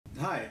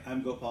Hi,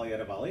 I'm Gopal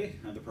Yadavalli.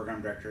 I'm the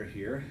program director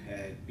here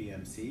at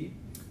BMC.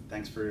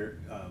 Thanks for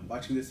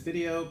watching this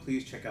video.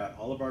 Please check out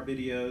all of our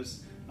videos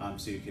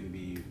so you can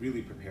be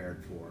really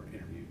prepared for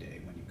interview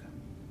day when you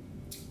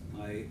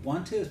come. I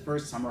want to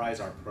first summarize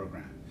our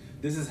program.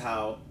 This is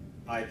how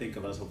I think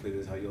of us. Hopefully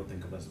this is how you'll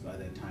think of us by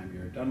the time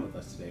you're done with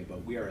us today.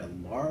 But we are a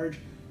large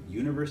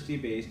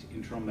university-based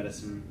internal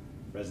medicine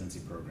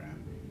residency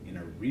program in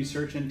a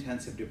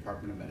research-intensive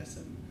department of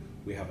medicine.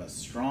 We have a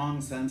strong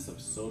sense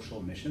of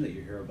social mission that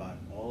you hear about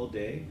all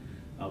day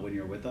when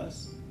you're with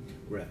us.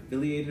 We're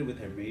affiliated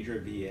with a major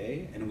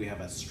VA, and we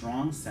have a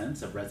strong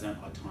sense of resident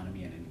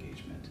autonomy and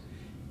engagement.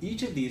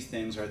 Each of these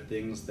things are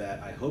things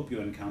that I hope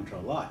you encounter a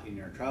lot in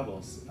your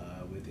travels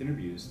with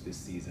interviews this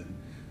season.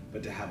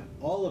 But to have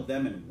all of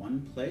them in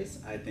one place,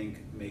 I think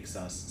makes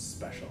us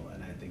special,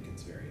 and I think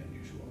it's very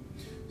unusual.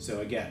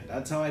 So again,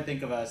 that's how I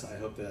think of us. I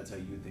hope that that's how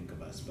you think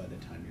of us by the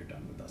time you're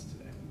done with us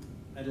today.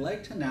 I'd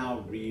like to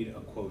now read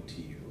a quote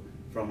to you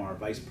from our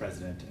Vice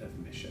President of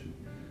Mission,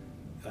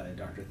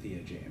 Dr.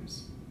 Thea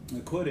James. The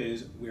quote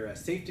is, "We're a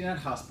safety net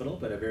hospital,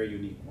 but a very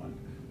unique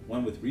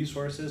one with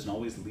resources and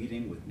always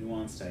leading with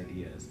nuanced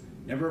ideas,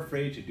 never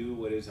afraid to do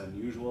what is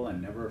unusual and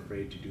never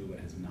afraid to do what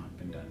has not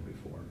been done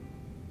before."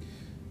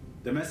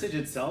 The message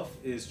itself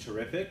is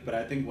terrific, but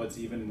I think what's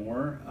even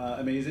more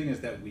amazing is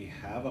that we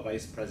have a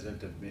Vice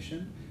President of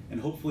Mission, and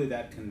hopefully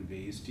that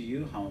conveys to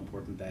you how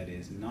important that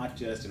is, not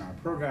just in our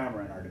program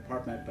or in our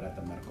department, but at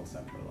the medical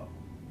center level.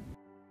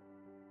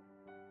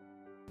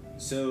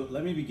 So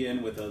let me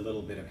begin with a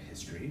little bit of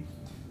history.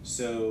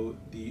 So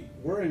the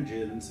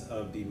origins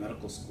of the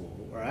medical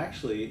school are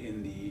actually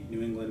in the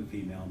New England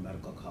Female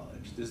Medical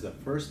College. This is the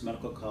first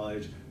medical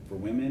college for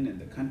women in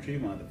the country,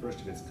 one of the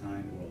first of its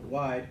kind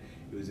worldwide.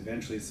 It was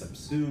eventually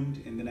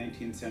subsumed in the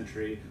 19th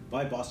century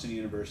by Boston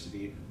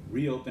University,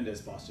 reopened as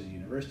Boston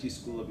University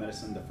School of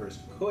Medicine, the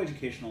first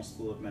coeducational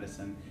school of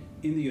medicine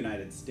in the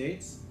United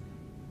States,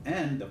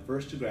 and the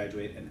first to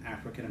graduate an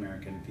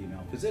African-American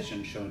female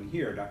physician, shown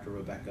here, Dr.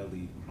 Rebecca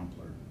Lee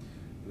Crumpler.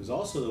 It was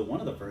also one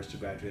of the first to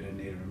graduate a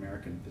Native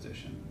American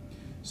physician.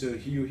 So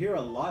you hear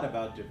a lot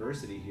about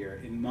diversity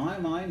here. In my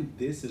mind,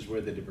 this is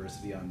where the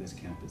diversity on this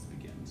campus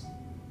begins.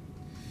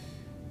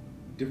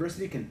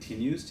 Diversity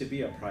continues to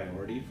be a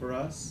priority for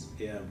us.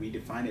 We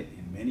define it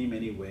in many,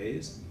 many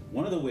ways.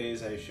 One of the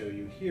ways I show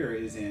you here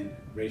is in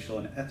racial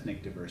and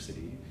ethnic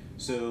diversity.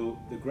 So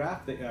the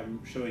graph that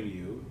I'm showing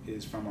you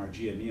is from our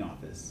GME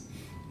office,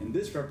 and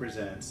this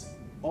represents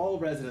all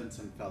residents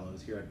and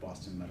fellows here at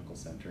Boston Medical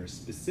Center,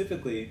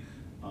 specifically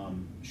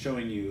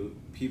showing you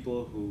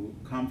people who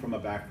come from a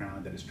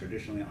background that is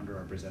traditionally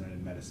underrepresented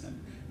in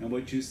medicine. And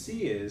what you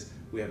see is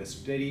we have a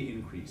steady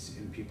increase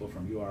in people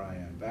from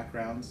URIM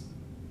backgrounds.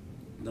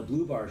 The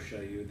blue bars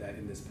show you that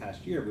in this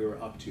past year, we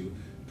were up to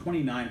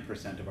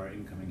 29% of our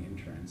incoming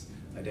interns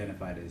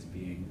identified as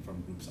being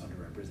from groups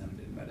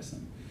underrepresented in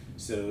medicine.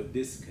 So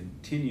this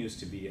continues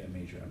to be a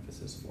major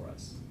emphasis for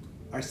us.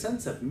 Our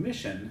sense of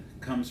mission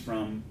comes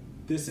from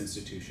this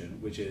institution,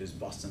 which is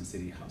Boston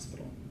City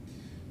Hospital.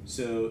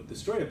 So the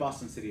story of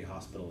Boston City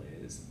Hospital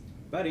is,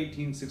 about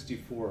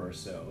 1864 or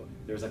so,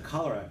 there's a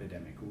cholera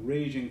epidemic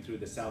raging through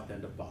the south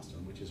end of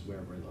Boston, which is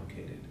where we're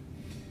located.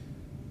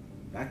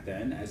 Back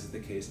then, as is the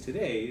case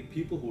today,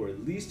 people who were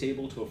least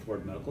able to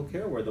afford medical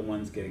care were the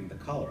ones getting the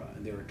cholera,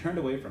 and they were turned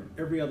away from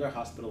every other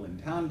hospital in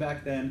town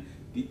back then.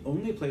 The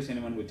only place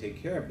anyone would take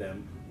care of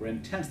them were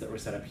in tents that were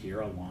set up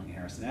here along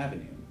Harrison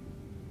Avenue.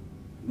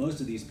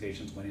 Most of these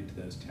patients went into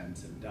those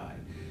tents and died.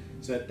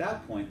 So at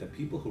that point, the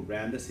people who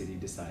ran the city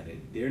decided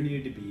there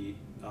needed to be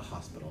a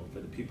hospital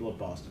for the people of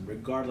Boston,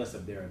 regardless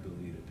of their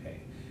ability to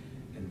pay.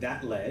 And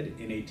that led,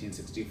 in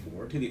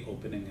 1864, to the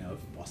opening of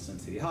Boston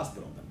City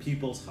Hospital, the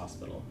People's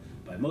Hospital,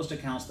 by most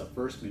accounts, the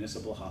first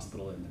municipal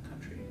hospital in the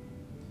country.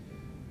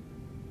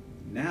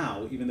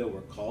 Now, even though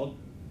we're called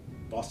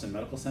Boston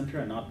Medical Center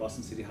and not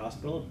Boston City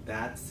Hospital,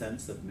 that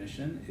sense of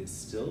mission is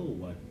still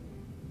what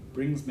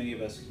brings many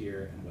of us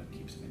here and what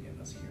keeps many of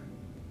us here.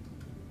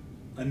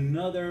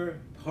 Another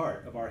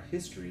part of our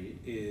history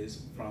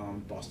is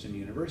from Boston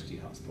University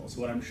Hospital. So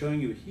what I'm showing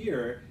you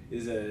here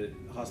is a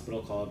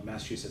hospital called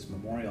Massachusetts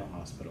Memorial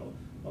Hospital.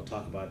 I'll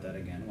talk about that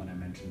again when I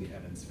mention the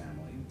Evans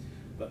family.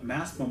 But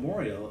Mass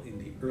Memorial in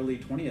the early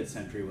 20th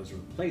century was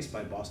replaced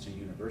by Boston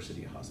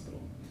University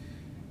Hospital.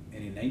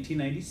 And in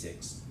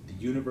 1996, the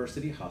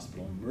University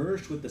Hospital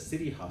merged with the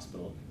City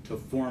Hospital to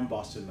form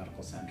Boston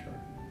Medical Center.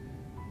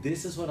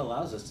 This is what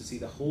allows us to see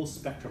the whole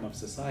spectrum of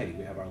society.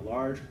 We have our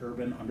large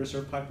urban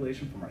underserved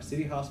population from our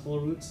city hospital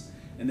roots,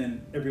 and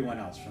then everyone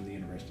else from the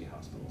university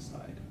hospital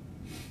side.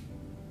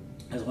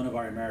 As one of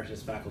our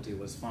emeritus faculty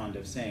was fond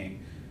of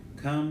saying,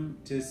 come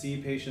to see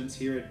patients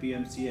here at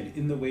BMC, and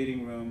in the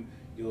waiting room,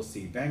 you'll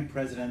see bank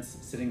presidents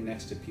sitting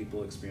next to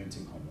people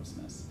experiencing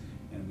homelessness.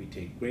 And we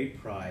take great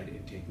pride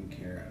in taking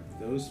care of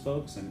those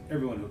folks and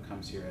everyone who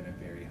comes here at a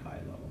very high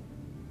level.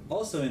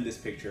 Also in this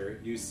picture,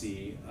 you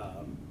see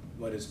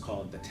what is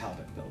called the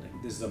Talbot Building.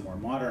 This is a more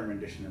modern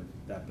rendition of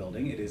that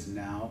building. It is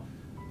now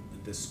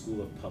the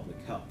School of Public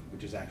Health,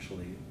 which is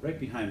actually right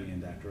behind me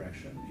in that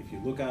direction. If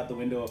you look out the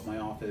window of my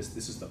office,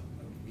 this is the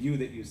view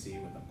that you see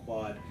with the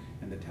quad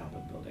and the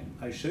Talbot building.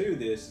 I show you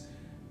this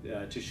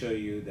to show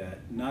you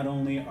that not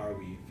only are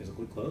we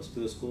physically close to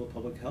the School of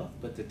Public Health,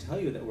 but to tell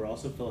you that we're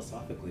also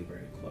philosophically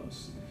very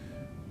close.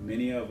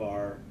 Many of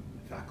our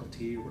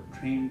faculty were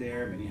trained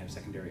there, many have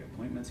secondary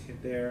appointments here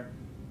there.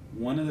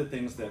 One of the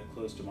things that's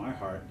close to my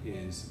heart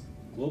is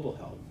global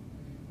health.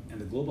 And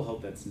the global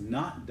health that's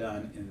not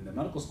done in the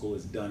medical school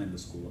is done in the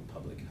School of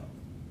Public Health.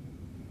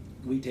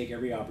 We take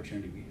every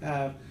opportunity we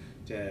have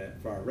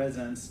for our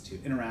residents to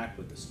interact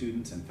with the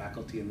students and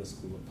faculty in the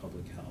School of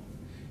Public Health.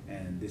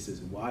 And this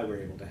is why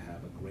we're able to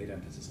have a great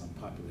emphasis on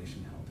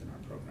population health in our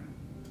program.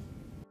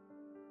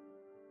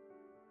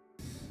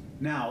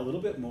 Now, a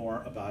little bit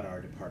more about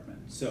our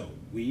department. So,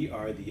 we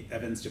are the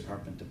Evans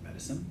Department of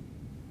Medicine.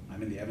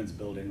 I'm in the Evans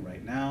building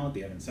right now.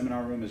 The Evans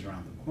Seminar Room is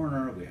around the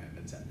corner. We have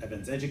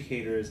Evans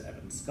educators,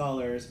 Evans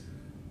scholars.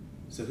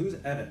 So who's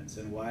Evans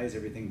and why is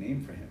everything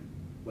named for him?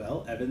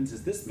 Well, Evans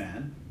is this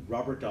man,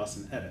 Robert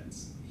Dawson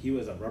Evans. He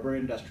was a rubber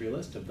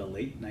industrialist of the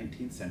late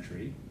 19th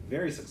century,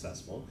 very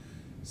successful.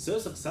 So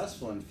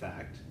successful, in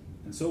fact,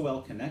 and so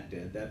well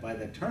connected that by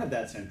the turn of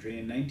that century,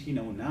 in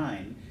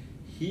 1909,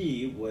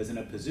 he was in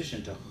a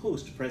position to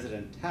host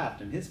President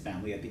Taft and his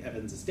family at the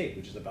Evans estate,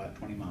 which is about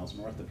 20 miles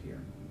north of here.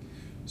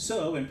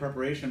 So, in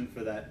preparation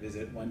for that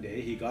visit, one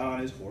day he got on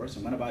his horse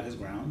and went about his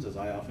grounds, as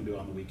I often do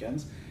on the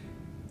weekends,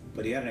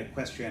 but he had an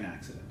equestrian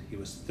accident. He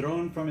was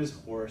thrown from his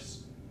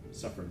horse,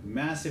 suffered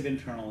massive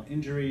internal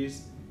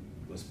injuries,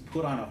 was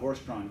put on a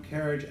horse-drawn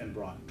carriage and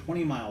brought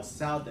 20 miles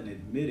south and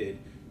admitted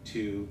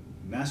to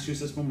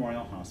Massachusetts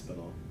Memorial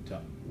Hospital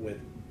with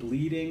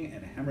bleeding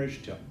and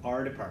hemorrhage to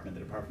our department,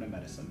 the Department of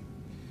Medicine.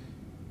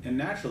 And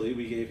naturally,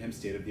 we gave him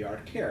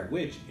state-of-the-art care,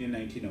 which in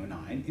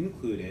 1909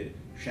 included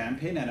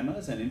champagne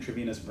enemas and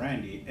intravenous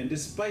brandy, and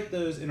despite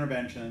those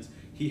interventions,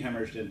 he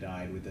hemorrhaged and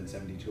died within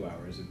 72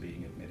 hours of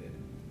being admitted.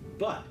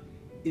 But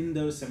in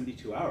those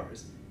 72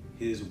 hours,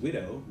 his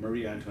widow,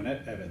 Marie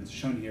Antoinette Evans,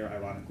 shown here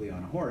ironically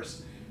on a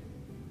horse,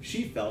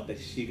 she felt that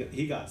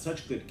he got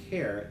such good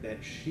care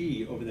that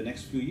she, over the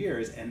next few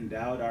years,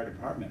 endowed our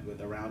department with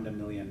around $1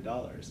 million.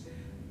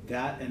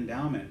 That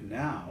endowment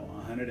now,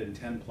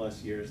 110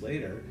 plus years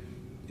later,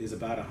 is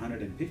about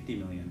 $150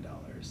 million.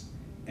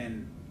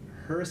 And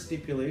her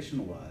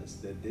stipulation was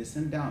that this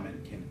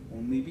endowment can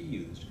only be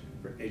used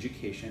for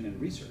education and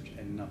research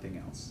and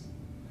nothing else.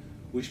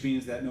 Which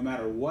means that no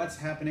matter what's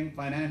happening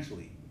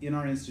financially in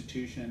our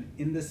institution,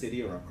 in the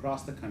city, or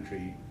across the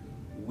country,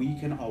 we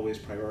can always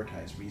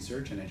prioritize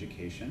research and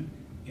education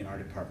in our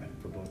department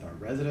for both our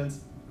residents,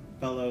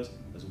 fellows,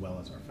 as well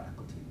as our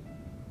faculty.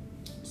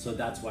 So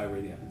that's why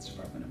we're the Evans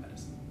Department of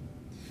Medicine.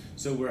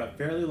 So we're a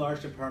fairly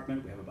large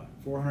department. We have about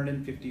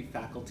 450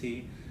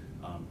 faculty.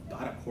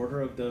 About a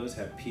quarter of those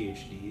have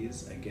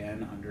PhDs,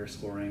 again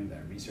underscoring the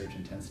research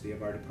intensity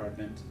of our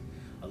department.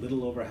 A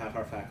little over half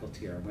our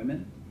faculty are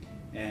women,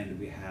 and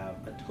we have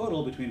a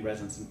total between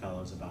residents and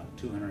fellows about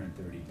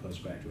 230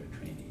 postgraduate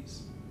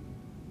trainees.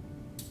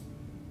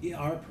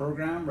 Our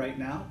program right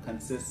now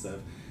consists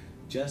of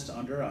just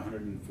under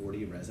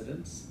 140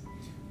 residents.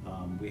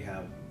 We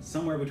have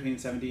somewhere between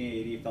 70 and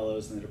 80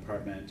 fellows in the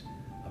department.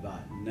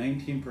 About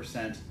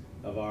 19%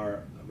 of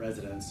our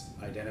residents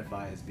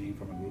identify as being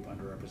from a group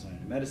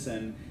underrepresented in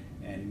medicine,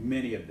 and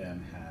many of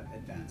them have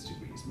advanced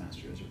degrees,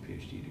 master's or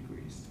PhD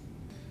degrees.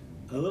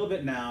 A little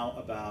bit now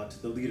about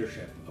the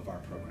leadership of our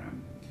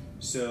program.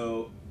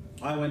 So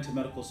I went to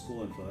medical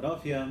school in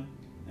Philadelphia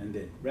and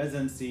did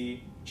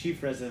residency,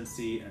 chief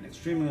residency, and an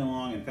extremely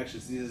long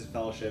infectious diseases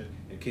fellowship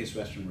at Case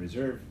Western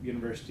Reserve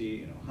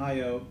University in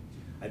Ohio.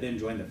 I then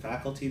joined the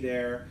faculty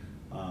there,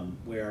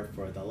 where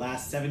for the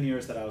last 7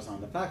 years that I was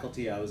on the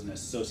faculty, I was an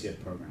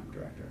associate program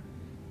director.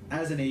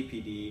 As an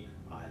APD,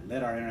 I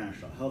led our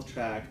international health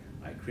track,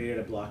 I created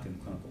a block in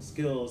clinical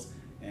skills,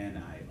 and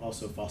I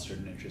also fostered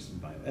an interest in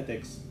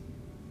bioethics.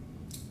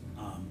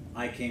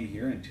 I came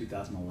here in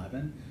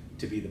 2011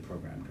 to be the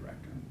program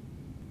director.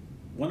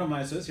 One of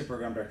my associate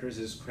program directors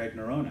is Craig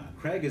Nerona.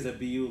 Craig is a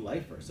BU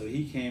lifer, so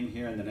he came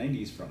here in the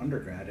 90s for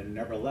undergrad and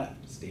never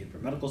left. Stayed for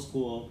medical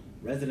school,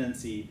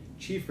 residency,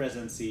 chief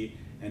residency,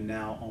 and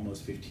now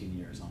almost 15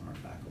 years on our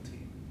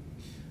faculty.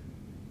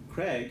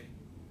 Craig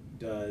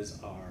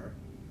does our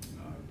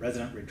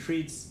resident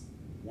retreats,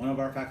 one of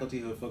our faculty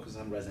who focus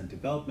on resident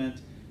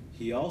development.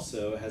 He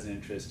also has an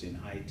interest in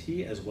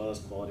IT as well as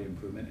quality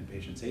improvement and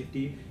patient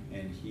safety,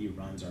 and he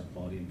runs our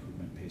quality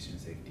improvement patient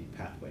safety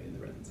pathway in the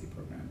residency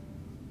program.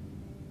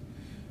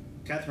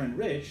 Catherine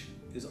Rich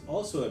is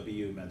also a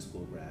BU med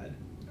school grad.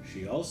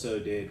 She also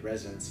did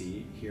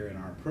residency here in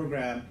our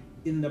program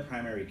in the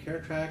primary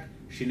care track.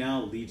 She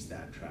now leads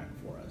that track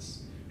for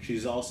us.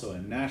 She's also a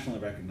nationally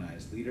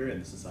recognized leader in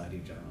the Society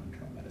of General and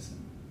Internal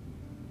Medicine.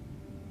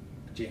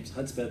 James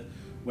Hudspeth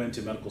went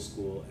to medical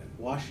school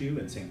at WashU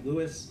in St.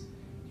 Louis.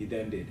 He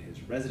then did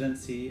his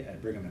residency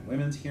at Brigham and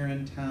Women's here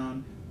in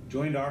town,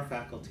 joined our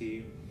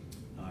faculty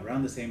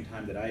around the same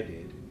time that I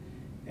did,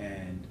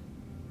 and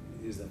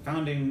is the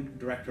founding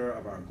director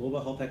of our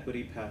Global Health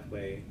Equity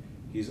Pathway,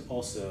 He's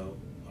also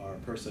our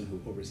person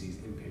who oversees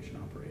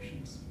inpatient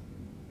operations.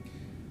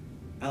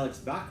 Alex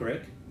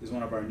Bakarick is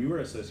one of our newer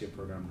associate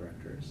program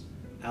directors.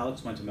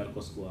 Alex went to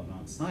medical school at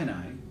Mount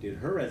Sinai, did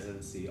her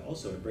residency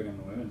also at Brigham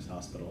and Women's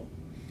Hospital,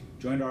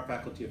 joined our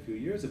faculty a few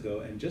years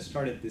ago, and just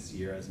started this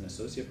year as an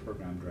associate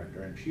program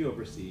director, and she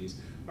oversees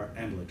our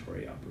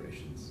ambulatory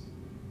operations.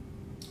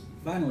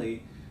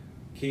 Finally,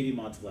 Katie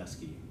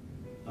Motzleski.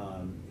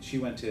 She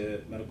went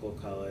to medical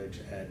college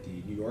at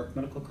the New York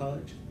Medical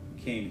College,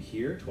 came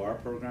here to our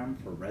program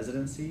for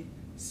residency,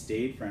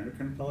 stayed for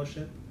endocrine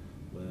fellowship,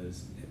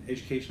 was an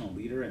educational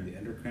leader in the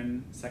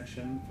endocrine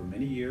section for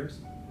many years,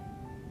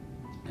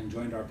 and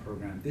joined our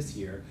program this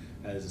year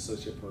as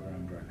associate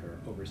program director,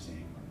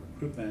 overseeing our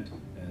recruitment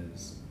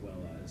as well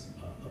as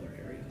other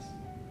areas.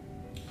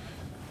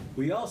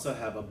 We also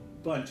have a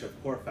bunch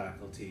of core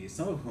faculty,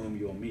 some of whom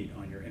you'll meet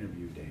on your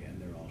interview day,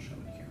 and they're all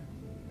shown here.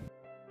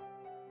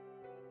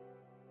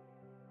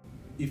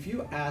 If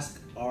you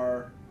ask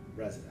our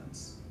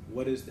residents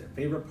what is their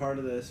favorite part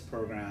of this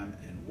program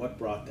and what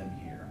brought them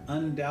here,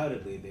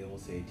 undoubtedly they will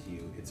say to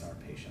you, it's our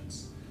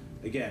patients.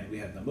 Again, we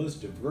have the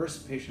most diverse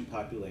patient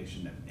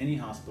population of any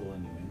hospital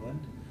in New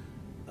England.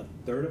 A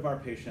third of our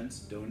patients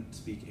don't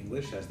speak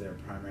English as their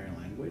primary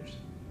language,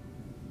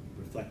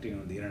 reflecting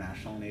on the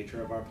international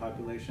nature of our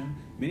population.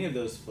 Many of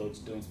those folks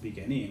don't speak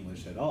any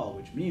English at all,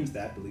 which means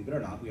that, believe it or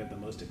not, we have the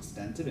most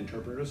extensive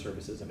interpreter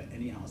services of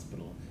any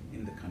hospital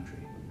in the country.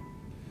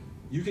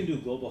 You can do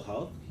global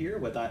health here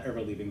without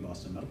ever leaving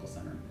Boston Medical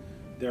Center.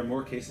 There are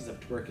more cases of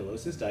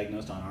tuberculosis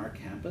diagnosed on our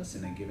campus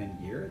in a given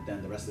year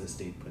than the rest of the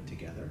state put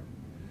together.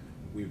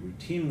 We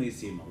routinely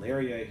see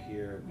malaria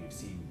here, we've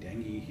seen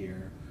dengue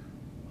here.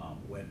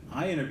 When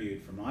I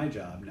interviewed for my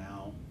job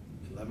now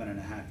 11 and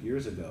a half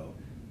years ago,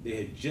 they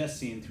had just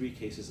seen 3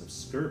 cases of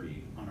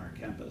scurvy on our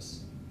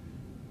campus.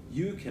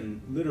 You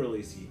can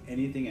literally see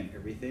anything and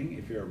everything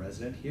if you're a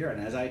resident here,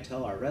 and as I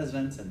tell our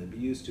residents and the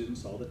BU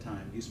students all the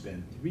time, you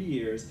spend 3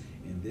 years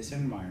in this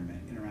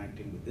environment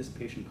interacting with this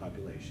patient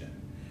population.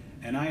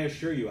 And I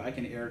assure you, I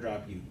can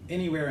airdrop you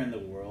anywhere in the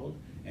world,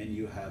 and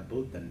you have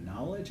both the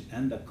knowledge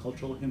and the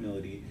cultural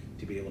humility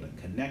to be able to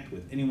connect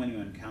with anyone you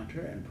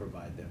encounter and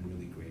provide them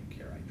really great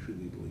care. I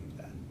truly believe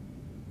that.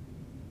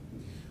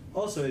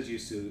 Also, as you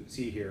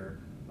see here,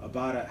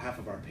 about half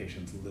of our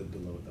patients live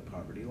below the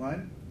poverty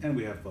line, and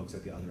we have folks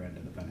at the other end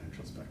of the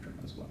financial spectrum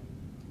as well.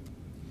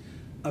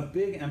 A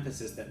big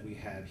emphasis that we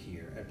have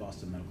here at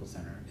Boston Medical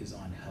Center is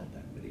on health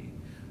equity.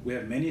 We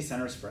have many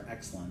centers for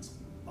excellence.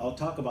 I'll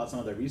talk about some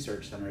of the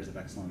research centers of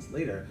excellence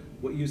later.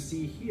 What you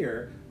see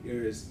here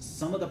is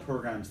some of the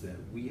programs that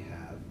we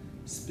have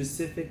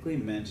specifically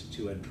meant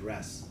to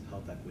address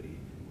health equity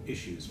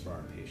issues for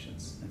our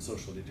patients and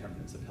social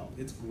determinants of health.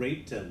 It's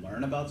great to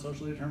learn about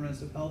social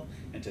determinants of health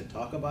and to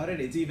talk about it.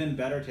 It's even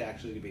better to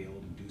actually be able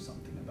to do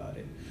something about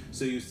it.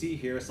 So you see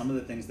here some of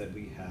the things that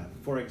we have.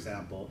 For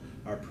example,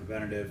 our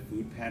preventative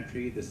food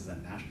pantry. This is a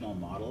national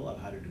model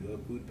of how to do a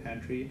food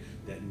pantry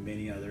that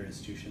many other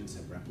institutions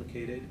have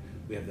replicated.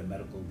 We have the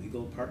medical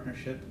legal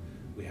partnership.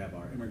 We have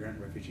our immigrant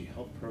refugee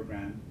health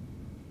program,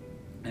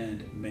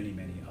 and many,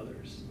 many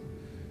others.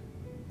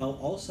 I'll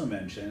also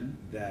mention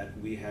that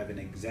we have an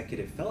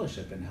executive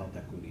fellowship in health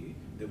equity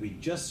that we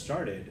just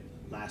started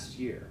last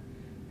year.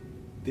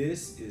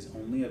 This is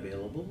only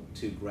available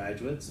to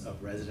graduates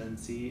of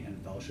residency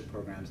and fellowship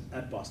programs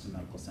at Boston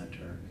Medical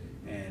Center,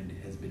 and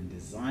has been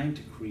designed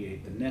to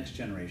create the next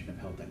generation of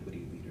health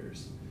equity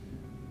leaders,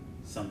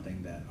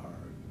 something that our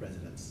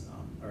residents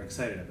are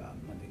excited about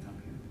when they come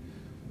here.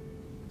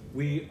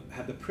 We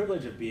have the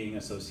privilege of being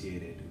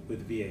associated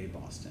with VA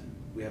Boston.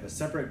 We have a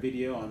separate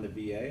video on the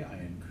VA. I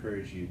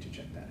encourage you to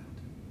check that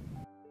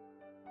out.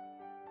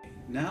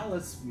 Now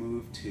let's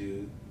move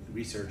to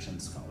research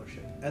and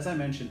scholarship. As I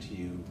mentioned to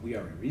you, we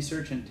are a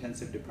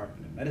research-intensive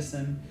department of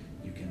medicine.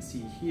 You can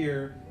see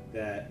here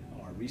that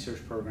our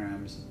research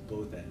programs,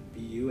 both at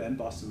BU and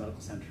Boston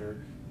Medical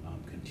Center,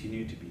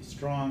 continue to be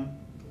strong.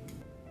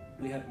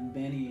 We have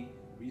many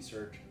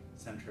research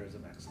centers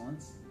of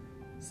excellence,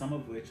 some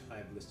of which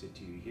I've listed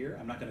to you here.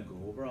 I'm not going to go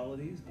over all of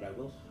these, but I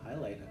will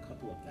highlight a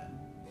couple of them.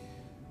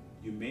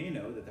 You may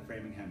know that the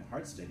Framingham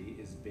Heart Study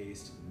is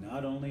based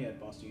not only at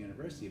Boston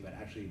University, but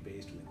actually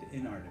based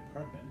within our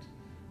department.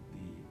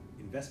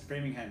 The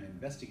Framingham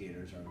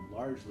investigators are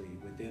largely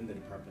within the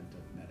Department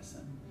of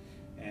Medicine,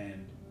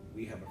 and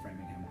we have a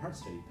Framingham Heart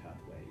Study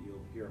pathway.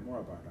 You'll hear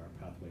more about our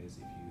pathways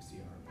if you see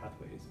our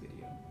pathways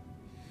video.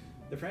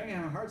 The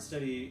Framingham Heart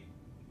Study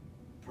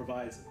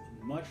provides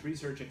much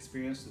research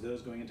experience to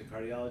those going into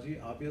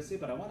cardiology, obviously,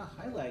 but I want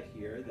to highlight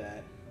here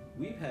that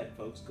we've had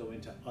folks go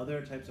into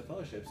other types of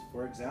fellowships,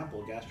 for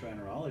example,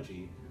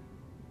 gastroenterology,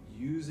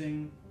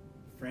 using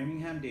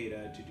Framingham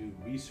data to do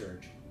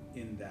research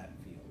in that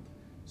field.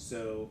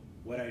 So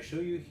what I show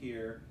you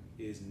here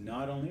is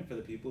not only for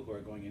the people who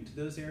are going into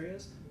those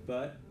areas,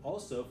 but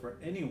also for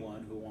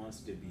anyone who wants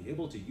to be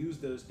able to use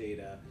those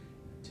data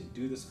to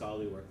do the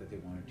scholarly work that they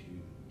wanted to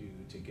do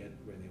to get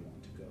where they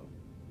want to go.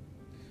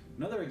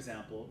 Another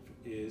example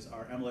is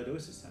our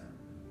amyloidosis center.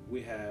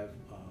 We have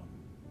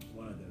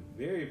one of the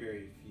very,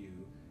 very few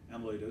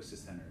amyloidosis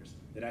centers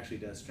that actually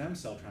does stem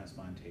cell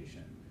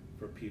transplantation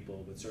for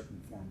people with certain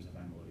forms of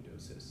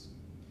amyloidosis.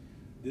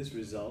 This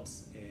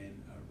results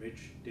in a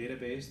rich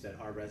database that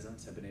our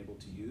residents have been able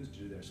to use to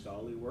do their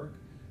scholarly work.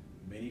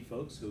 Many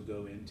folks who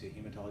go into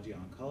hematology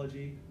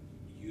oncology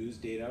use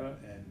data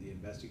and the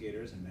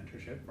investigators and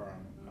mentorship for our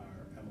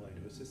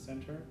amyloidosis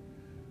center.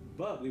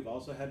 But we've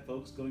also had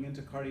folks going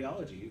into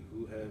cardiology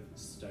who have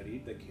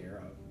studied the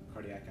care of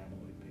cardiac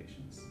amyloid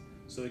patients.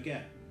 So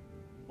again,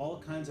 all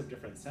kinds of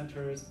different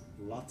centers,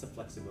 lots of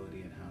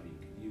flexibility in how you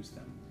can use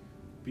them.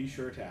 Be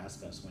sure to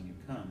ask us when you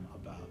come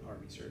about our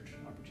research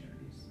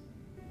opportunities.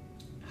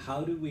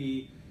 How do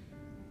we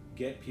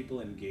get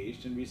people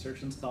engaged in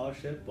research and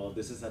scholarship? Well,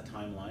 this is a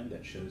timeline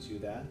that shows you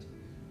that.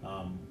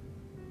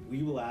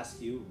 We will ask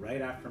you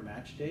right after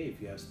match day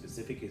if you have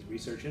specific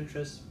research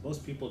interests.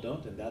 Most people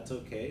don't, and that's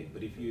okay,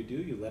 but if you do,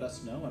 you let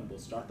us know and we'll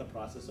start the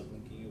process of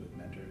linking you with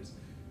mentors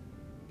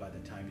by the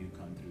time you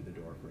come through the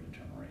door for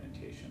intern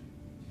orientation.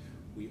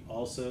 We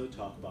also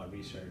talk about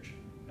research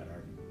at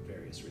our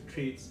various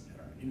retreats,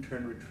 at our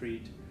intern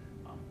retreat.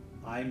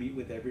 I meet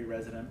with every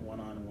resident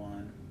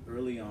one-on-one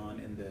early on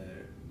in the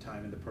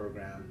time in the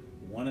program.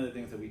 One of the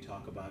things that we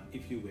talk about,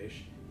 if you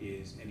wish,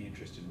 is any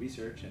interest in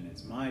research, and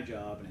it's my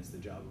job and it's the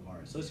job of our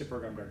associate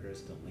program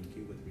directors to link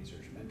you with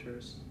research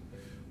mentors.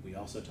 We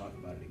also talk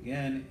about it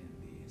again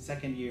in the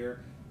second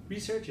year.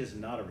 Research is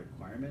not a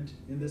requirement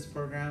in this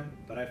program,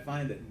 but I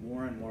find that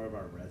more and more of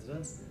our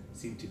residents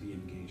seem to be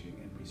engaging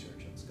in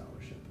research and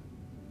scholarship.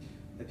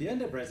 At the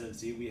end of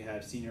residency, we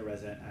have Senior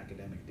Resident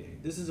Academic Day.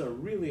 This is a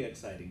really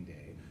exciting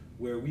day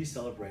where we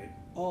celebrate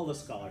all the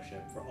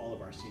scholarship for all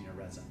of our senior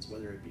residents,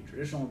 whether it be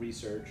traditional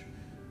research,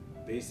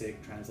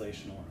 basic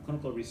translational or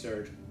clinical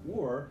research,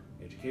 or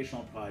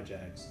educational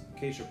projects,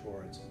 case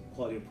reports,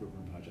 quality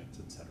improvement projects,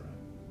 etc.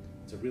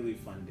 It's a really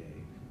fun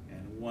day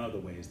and one of the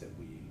ways that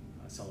we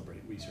celebrate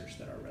research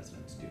that our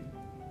residents do.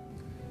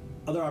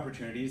 Other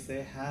opportunities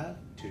they have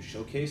to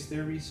showcase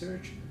their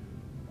research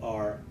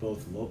are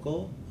both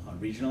local,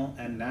 regional,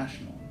 and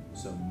national.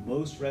 So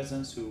most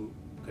residents who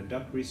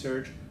conduct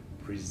research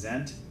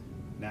present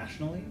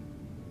nationally,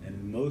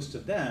 and most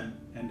of them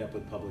end up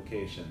with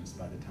publications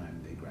by the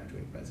time they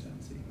graduate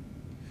residency.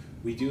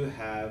 We do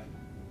have,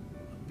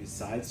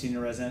 besides Senior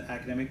Resident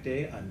Academic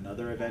Day,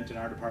 another event in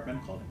our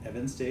department called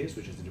Evans Days,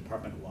 which is a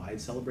department-wide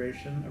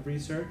celebration of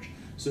research.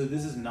 So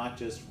this is not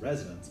just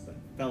residents, but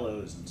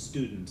fellows and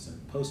students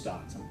and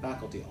postdocs and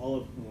faculty, all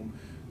of whom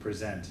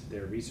present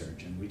their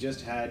research. And we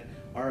just had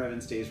our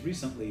Evans Days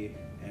recently,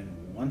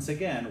 and once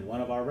again,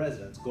 one of our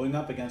residents, going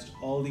up against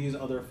all these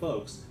other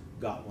folks,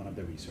 got one of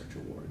the research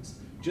awards,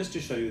 just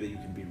to show you that you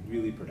can be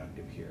really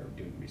productive here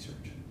doing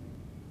research.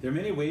 There are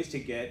many ways to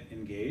get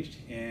engaged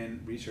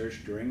in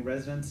research during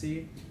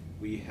residency.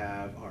 We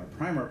have our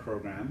primer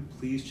program.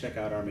 Please check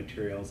out our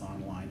materials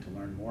online to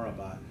learn more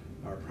about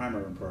our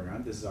primer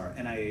program. This is our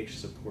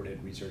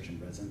NIH-supported research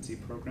and residency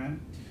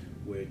program,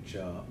 which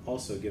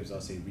also gives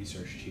us a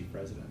research chief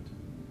resident.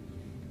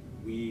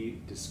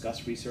 We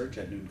discuss research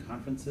at noon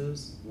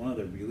conferences. One of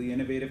the really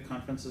innovative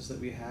conferences that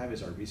we have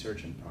is our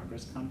Research in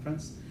Progress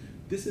Conference.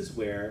 This is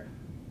where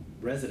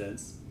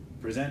residents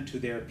present to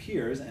their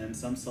peers and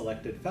some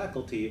selected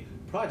faculty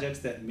projects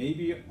that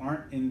maybe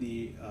aren't in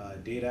the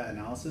data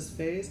analysis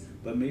phase,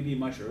 but maybe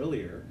much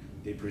earlier.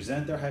 They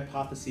present their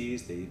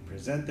hypotheses, they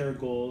present their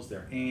goals,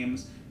 their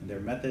aims, and their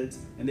methods,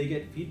 and they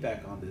get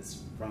feedback on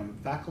this from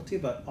faculty,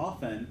 but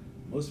often,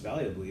 most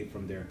valuably,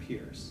 from their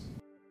peers.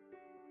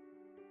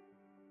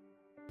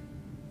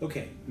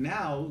 Okay,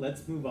 now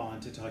let's move on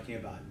to talking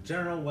about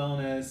general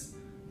wellness,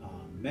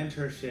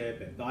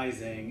 mentorship,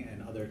 advising,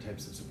 and other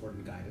types of support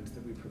and guidance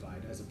that we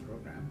provide as a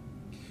program.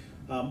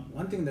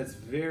 One thing that's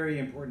very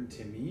important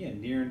to me and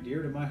near and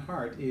dear to my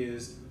heart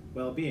is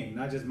well-being,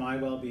 not just my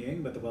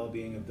well-being, but the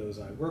well-being of those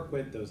I work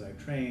with, those I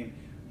train,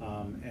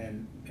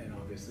 and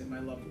obviously my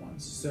loved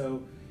ones.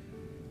 So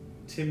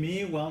to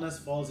me, wellness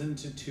falls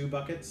into two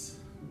buckets.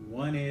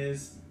 One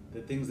is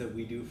the things that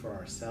we do for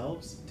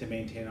ourselves to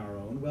maintain our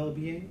own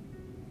well-being,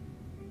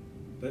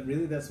 but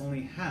really that's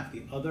only half.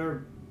 The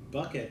other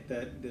bucket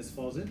that this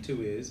falls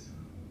into is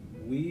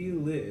we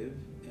live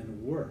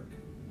and work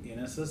in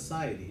a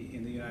society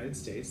in the United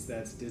States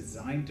that's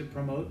designed to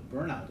promote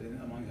burnout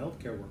among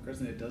healthcare workers,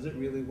 and it does it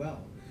really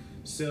well.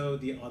 So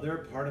the other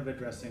part of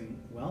addressing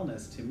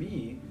wellness to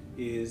me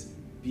is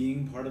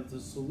being part of the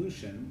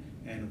solution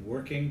and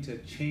working to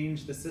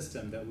change the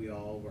system that we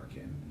all work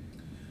in.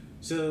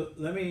 So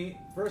let me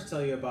first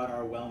tell you about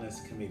our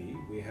wellness committee.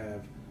 We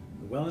have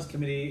the wellness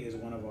committee is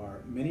one of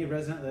our many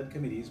resident-led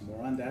committees,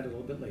 more on that a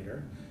little bit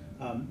later.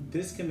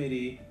 This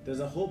committee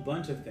does a whole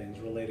bunch of things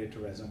related to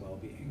resident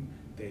well-being.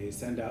 They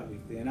send out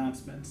weekly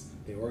announcements.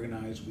 They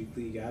organize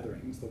weekly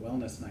gatherings, the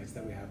wellness nights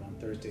that we have on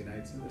Thursday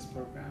nights in this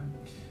program.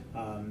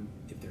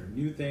 If there are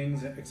new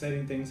things,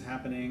 exciting things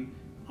happening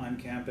on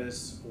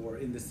campus or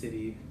in the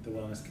city, the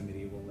wellness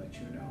committee will let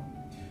you know.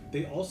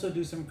 They also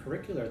do some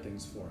curricular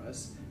things for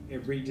us.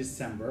 Every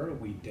December,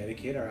 we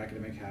dedicate our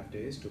academic half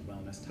days to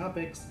wellness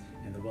topics,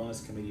 and the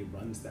wellness committee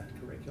runs that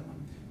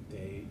curriculum.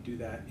 They do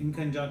that in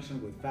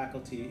conjunction with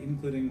faculty,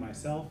 including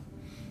myself.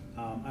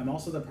 I'm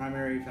also the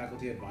primary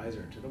faculty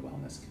advisor to the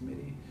Wellness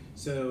Committee.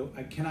 So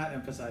I cannot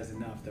emphasize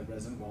enough that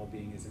resident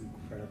well-being is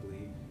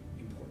incredibly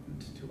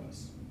important to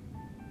us.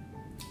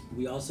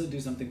 We also do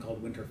something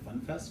called Winter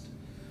Fun Fest.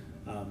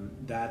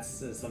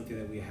 That's something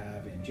that we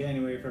have in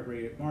January,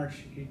 February, March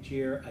each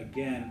year.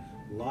 Again,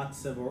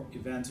 lots of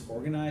events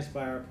organized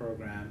by our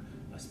program,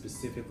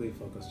 specifically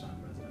focused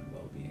on resident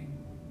well-being.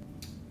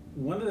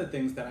 One of the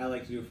things that I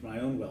like to do for my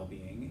own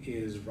well-being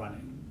is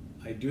running.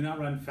 I do not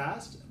run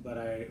fast, but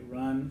I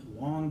run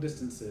long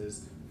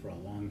distances for a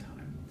long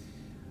time.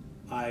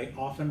 I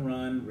often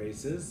run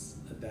races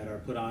that are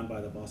put on by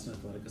the Boston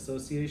Athletic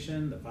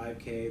Association, the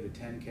 5K, the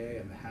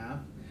 10K, and the half.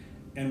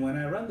 And when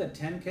I run the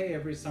 10K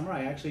every summer,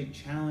 I actually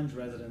challenge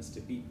residents to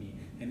beat me.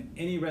 And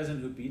any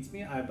resident who beats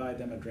me, I buy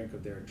them a drink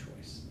of their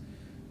choice.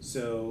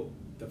 So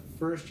the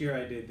first year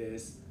I did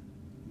this,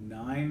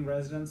 9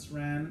 residents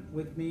ran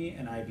with me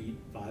and I beat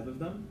 5 of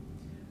them.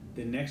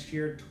 The next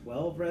year,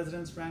 12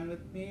 residents ran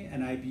with me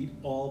and I beat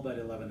all but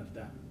 11 of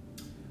them.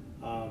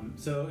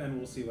 And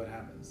we'll see what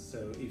happens.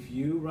 So if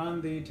you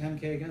run the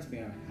 10K against me,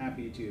 I'm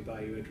happy to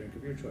buy you a drink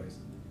of your choice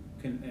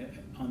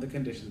on the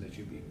condition that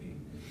you beat me.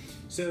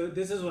 So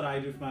this is what I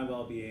do for my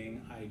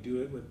well-being. I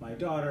do it with my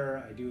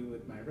daughter, I do it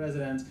with my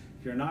residents.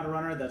 If you're not a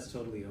runner, that's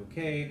totally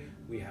okay.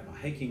 We have a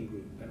hiking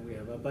group, and we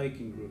have a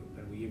biking group,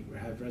 and we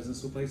have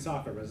residents who play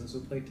soccer, residents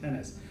who play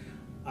tennis.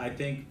 I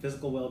think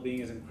physical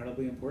well-being is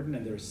incredibly important,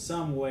 and there's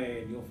some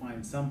way, and you'll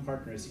find some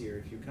partners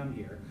here if you come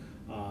here,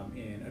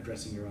 in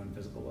addressing your own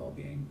physical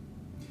well-being.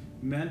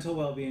 Mental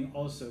well-being,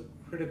 also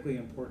critically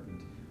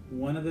important.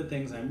 One of the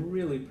things I'm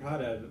really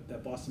proud of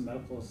that Boston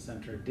Medical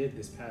Center did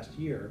this past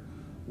year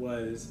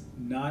was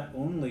not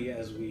only,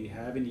 as we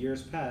have in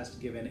years past,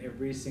 given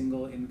every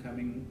single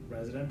incoming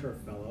resident or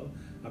fellow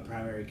a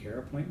primary care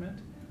appointment,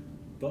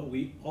 but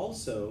we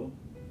also,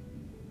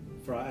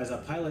 as a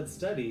pilot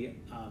study,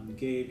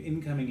 gave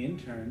incoming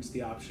interns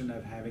the option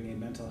of having a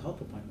mental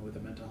health appointment with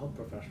a mental health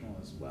professional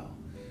as well.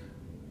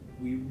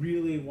 We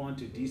really want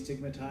to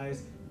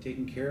destigmatize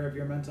taking care of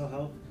your mental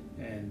health,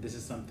 and this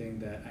is something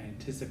that I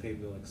anticipate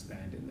will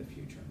expand in the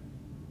future.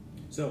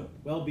 So,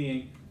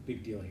 well-being,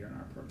 big deal here in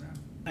our program.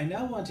 I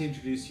now want to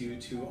introduce you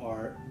to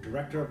our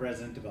Director of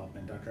Resident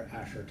Development, Dr.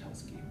 Asher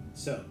Telsky.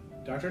 So,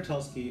 Dr.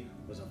 Telsky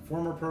was a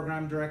former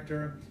program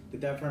director,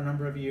 did that for a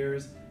number of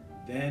years.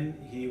 Then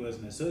he was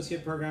an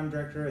associate program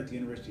director at the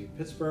University of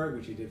Pittsburgh,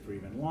 which he did for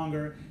even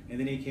longer. And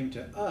then he came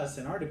to us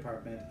in our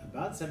department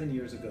about 7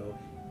 years ago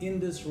in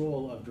this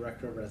role of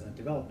Director of Resident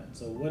Development.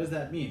 So what does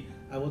that mean?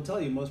 I will tell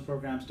you, most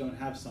programs don't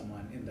have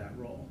someone in that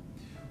role.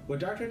 What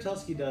Dr.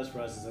 Telsky does for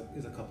us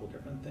is a couple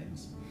different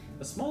things.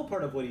 A small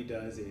part of what he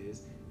does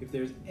is, if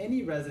there's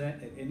any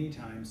resident at any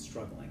time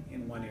struggling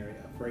in one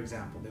area, for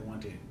example, they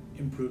want to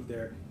improve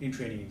their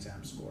in-training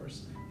exam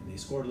scores, and they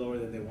scored lower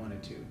than they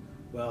wanted to.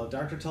 Well,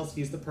 Dr.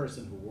 Telsky is the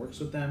person who works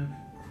with them,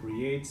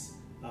 creates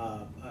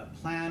a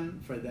plan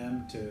for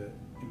them to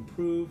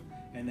improve,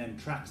 and then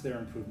tracks their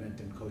improvement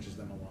and coaches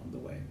them along the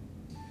way.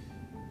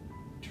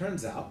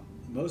 Turns out,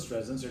 most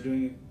residents are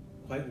doing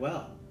quite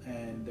well,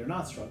 and they're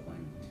not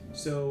struggling.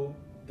 So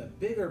the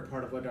bigger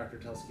part of what Dr.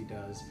 Telsky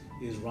does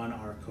is run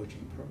our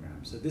coaching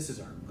program. So this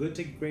is our Good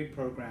to Great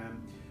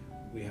program.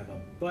 We have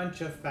a bunch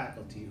of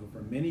faculty who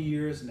for many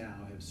years now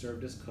have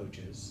served as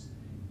coaches.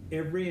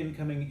 Every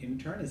incoming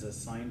intern is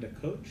assigned a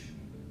coach.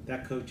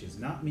 That coach is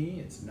not me,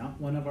 it's not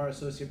one of our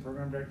associate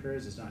program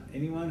directors, it's not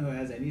anyone who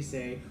has any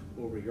say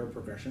over your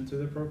progression through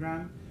the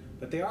program,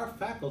 but they are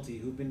faculty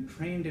who've been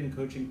trained in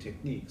coaching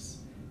techniques,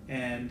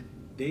 and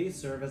they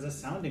serve as a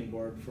sounding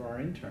board for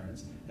our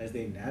interns as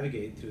they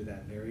navigate through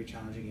that very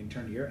challenging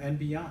intern year and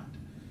beyond.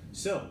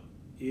 So,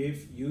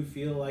 if you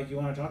feel like you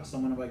want to talk to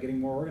someone about getting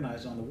more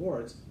organized on the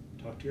wards,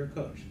 talk to your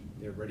coach.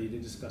 They're ready to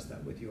discuss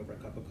that with you over a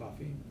cup of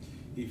coffee.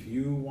 If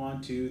you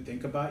want to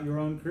think about your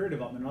own career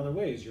development in other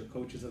ways, your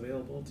coach is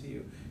available to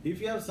you. If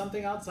you have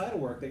something outside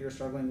of work that you're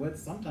struggling with,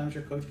 sometimes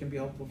your coach can be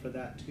helpful for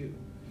that too.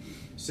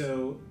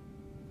 So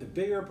the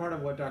bigger part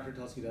of what Dr.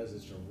 Telsky does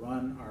is to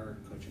run our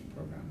coaching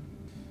program.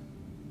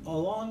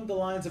 Along the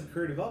lines of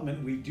career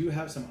development, we do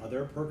have some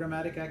other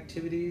programmatic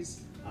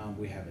activities.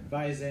 We have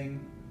advising.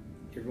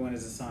 Everyone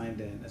is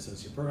assigned an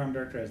associate program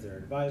director as their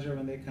advisor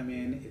when they come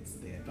in. It's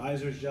the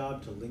advisor's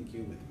job to link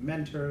you with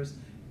mentors.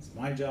 It's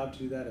my job to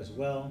do that as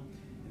well.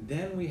 And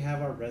then we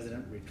have our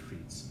resident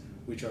retreats,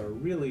 which are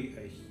really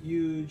a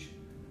huge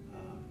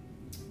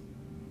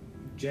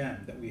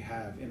gem that we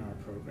have in our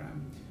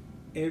program.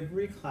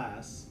 Every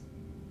class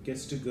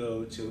gets to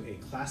go to a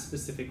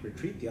class-specific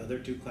retreat. The other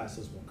 2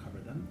 classes will cover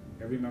them.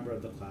 Every member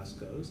of the class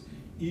goes.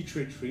 Each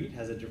retreat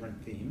has a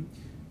different theme.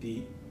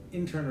 The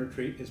intern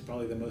retreat is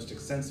probably the most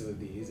extensive of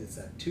these. It's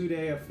a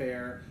 2-day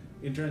affair.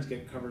 Interns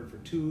get covered for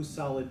 2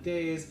 solid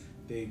days.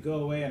 They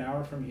go away an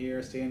hour from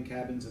here, stay in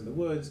cabins in the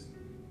woods.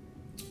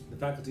 The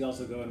faculty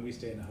also go and we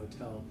stay in a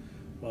hotel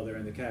while they're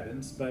in the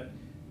cabins. But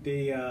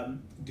they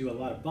do a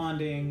lot of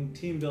bonding,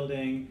 team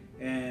building,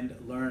 and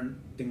learn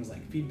things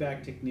like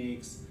feedback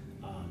techniques,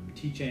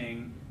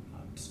 teaching,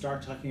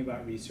 start talking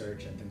about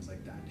research and things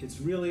like that. It's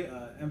really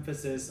an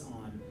emphasis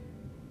on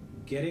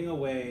getting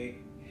away,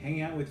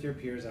 hanging out with your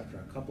peers after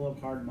a couple of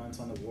hard months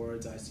on the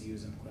wards,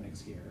 ICUs, and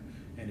clinics here,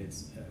 and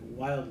it's a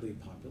wildly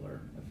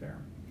popular affair.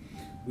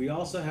 We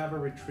also have a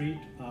retreat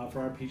for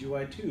our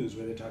PGY2s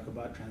where they talk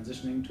about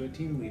transitioning to a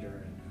team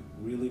leader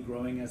and really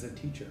growing as a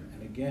teacher,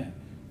 and again,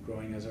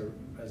 growing as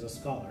a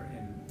scholar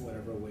in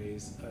whatever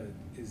ways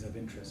is of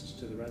interest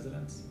to the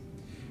residents.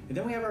 And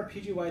then we have our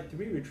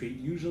PGY3 retreat,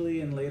 usually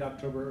in late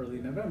October, early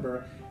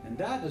November, and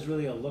that is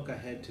really a look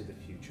ahead to the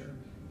future.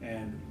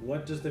 And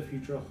what does the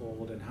future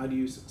hold, and how do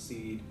you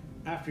succeed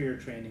after your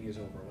training is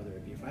over, whether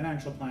it be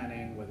financial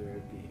planning, whether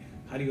it be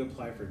how do you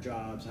apply for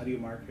jobs, how do you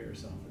market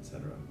yourself,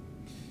 etc.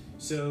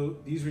 So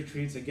these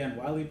retreats, again,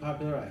 wildly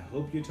popular. I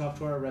hope you talk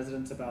to our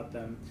residents about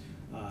them.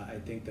 I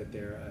think that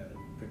they're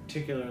a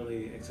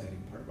particularly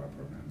exciting part of our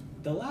program.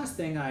 The last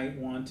thing I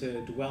want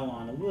to dwell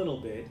on a little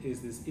bit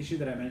is this issue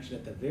that I mentioned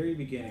at the very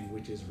beginning,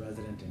 which is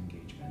resident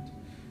engagement.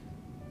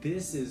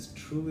 This is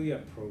truly a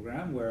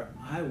program where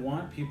I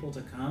want people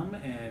to come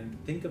and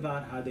think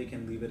about how they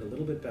can leave it a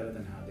little bit better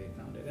than how they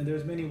found it. And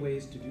there's many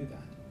ways to do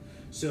that.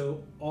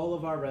 So all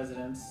of our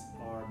residents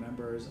are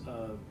members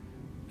of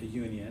a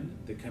union,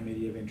 the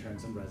Committee of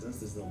Interns and Residents.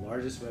 This is the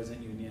largest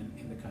resident union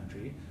in the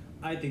country.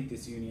 I think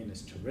this union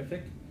is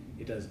terrific.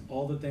 It does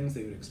all the things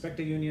that you would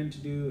expect a union to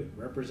do. It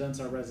represents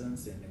our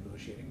residents in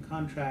negotiating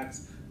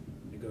contracts,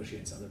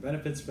 negotiates other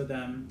benefits for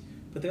them,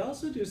 but they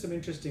also do some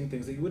interesting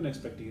things that you wouldn't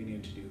expect a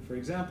union to do. For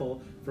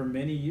example, for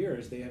many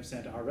years, they have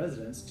sent our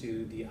residents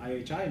to the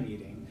IHI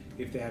meeting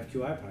if they have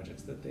QI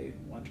projects that they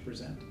want to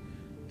present.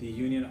 The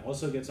union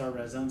also gets our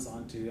residents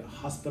onto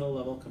hospital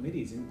level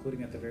committees,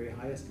 including at the very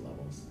highest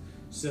levels.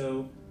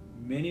 So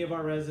many of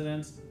our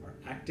residents are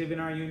active in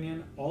our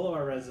union. All of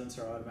our residents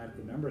are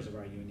automatically members of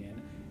our union.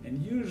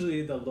 And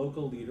usually the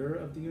local leader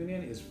of the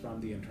union is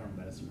from the internal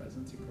medicine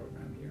residency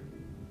program here.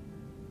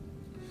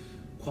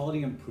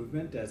 Quality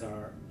improvement, as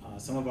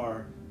some of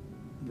our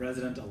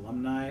resident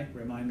alumni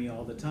remind me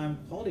all the time,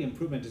 quality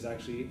improvement is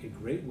actually a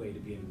great way to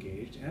be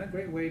engaged and a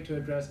great way to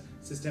address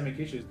systemic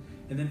issues.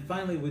 And then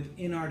finally,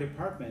 within our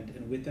department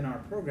and within our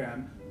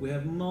program, we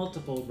have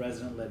multiple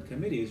resident-led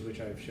committees, which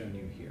I've shown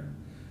you here.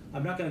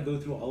 I'm not going to go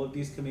through all of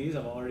these committees.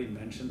 I've already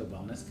mentioned the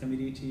wellness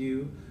committee to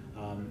you.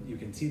 You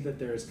can see that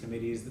there's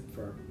committees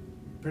for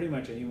pretty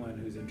much anyone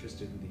who's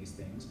interested in these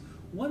things.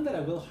 One that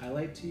I will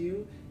highlight to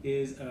you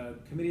is a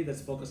committee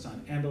that's focused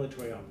on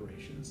ambulatory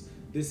operations.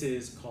 This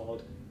is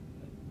called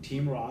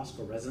Team ROSC,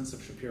 or Residents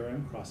of Shapiro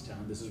and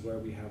Crosstown. This is where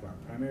we have our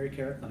primary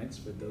care clinics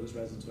for those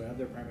residents who have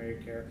their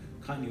primary care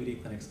continuity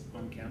clinics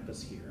on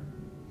campus here.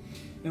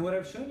 And what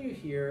I've shown you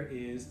here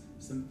is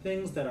some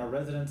things that our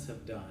residents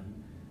have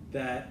done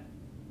that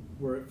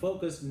were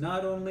focused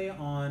not only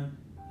on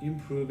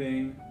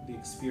improving the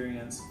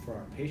experience for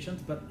our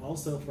patients, but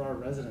also for our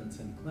residents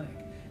in clinic.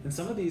 And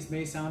some of these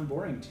may sound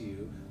boring to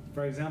you,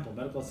 for example,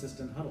 medical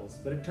assistant huddles,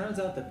 but it turns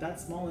out that that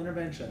small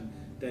intervention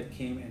that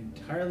came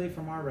entirely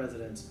from our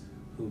residents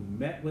who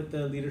met with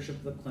the leadership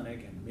of the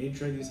clinic and made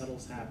sure these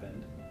huddles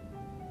happened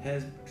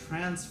has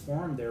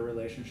transformed their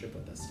relationship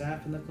with the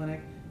staff in the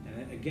clinic,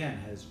 and it again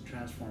has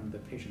transformed the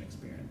patient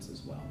experience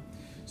as well.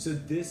 So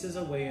this is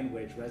a way in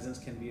which residents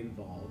can be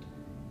involved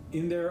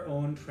in their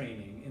own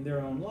training, in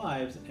their own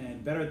lives,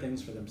 and better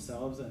things for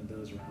themselves and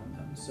those around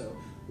them. So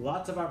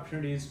lots of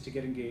opportunities to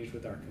get engaged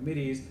with our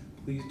committees.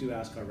 Please do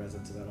ask our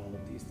residents about all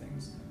of these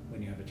things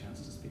when you have a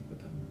chance to speak with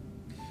them.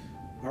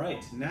 All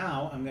right,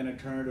 now I'm going to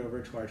turn it over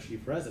to our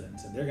chief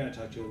residents, and they're going to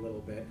talk to you a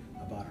little bit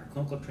about our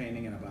clinical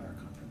training and about our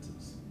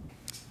conferences.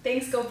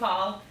 Thanks,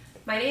 Gopal.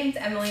 My name's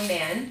Emily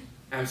Mann.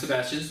 I'm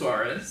Sebastian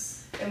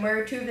Suarez. And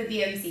we're two of the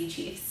BMC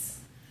chiefs.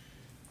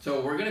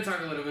 So we're going to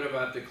talk a little bit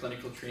about the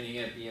clinical training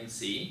at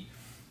BMC.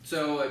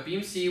 So at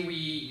BMC, we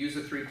use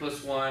a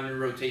 3+1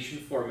 rotation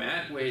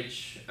format,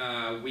 which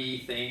we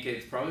think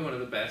is probably one of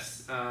the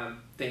best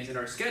things in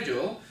our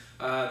schedule.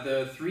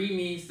 The 3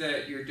 means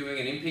that you're doing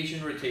an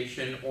inpatient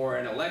rotation or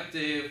an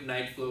elective,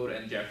 night float,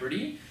 and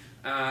Jeopardy.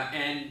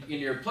 And in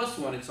your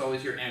 +1, it's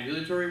always your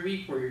ambulatory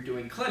week where you're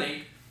doing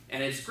clinic.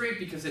 And it's great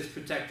because it's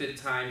protected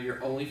time.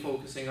 You're only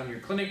focusing on your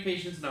clinic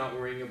patients, not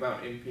worrying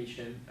about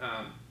inpatient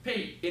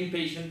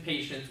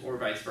patients or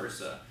vice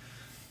versa.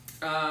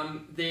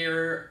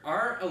 There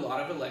are a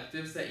lot of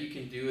electives that you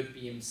can do at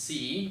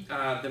BMC.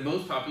 The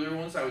most popular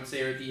ones, I would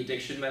say, are the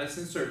Addiction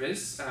Medicine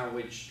Service,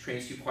 which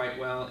trains you quite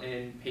well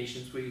in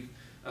patients with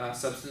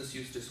substance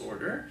use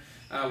disorder.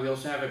 We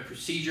also have a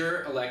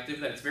procedure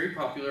elective that's very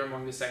popular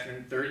among the 2nd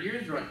and 3rd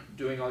years,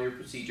 doing all your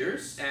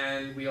procedures.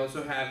 And we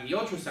also have the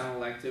ultrasound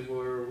elective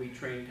where we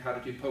train how to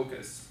do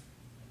POCUS.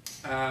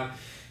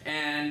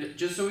 And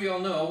just so we all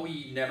know,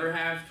 we never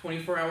have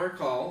 24-hour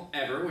call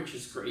ever, which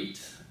is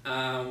great.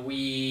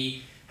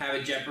 We have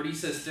a Jeopardy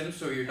system,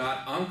 so you're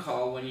not on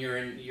call when you're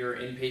in your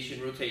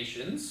inpatient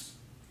rotations,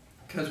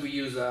 because we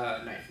use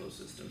a night flow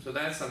system. So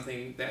that's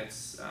something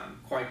that's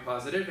quite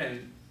positive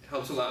and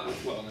helps a lot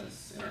with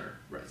wellness in our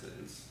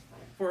residents.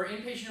 For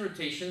inpatient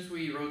rotations,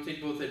 we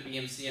rotate both at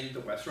BMC and the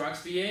West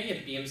Rocks VA.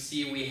 At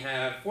BMC, we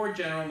have 4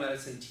 general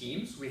medicine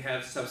teams. We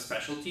have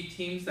subspecialty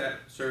teams that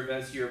serve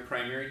as your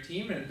primary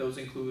team, and those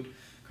include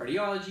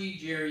cardiology,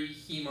 GERI,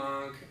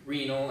 HEMONC,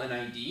 renal, and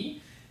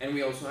ID. And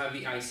we also have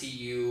the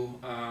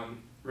ICU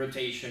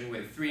rotation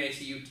with 3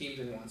 ICU teams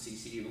and 1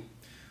 CCU.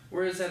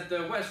 Whereas at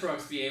the West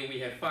Rocks VA, we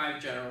have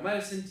 5 general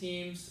medicine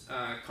teams,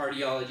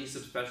 cardiology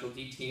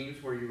subspecialty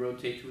teams where you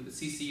rotate through the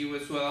CCU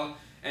as well,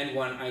 and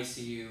 1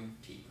 ICU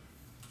team.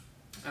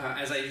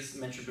 As I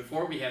mentioned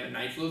before, we have a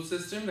night float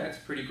system. That's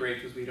pretty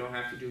great because we don't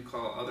have to do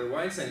call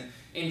otherwise, and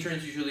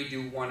interns usually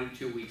do 1 to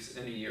 2 weeks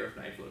in a year of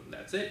night float, and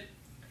that's it.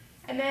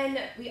 And then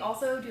we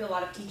also do a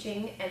lot of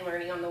teaching and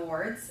learning on the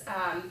wards,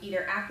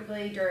 either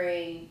actively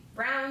during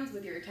rounds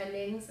with your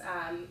attendings,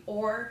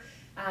 or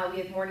we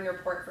have morning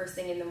report first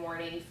thing in the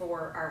morning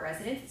for our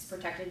residents. It's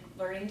protected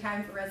learning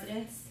time for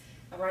residents.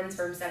 It runs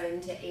from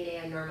 7 to 8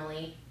 a.m.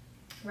 normally.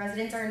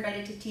 Residents are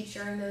invited to teach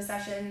during those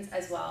sessions,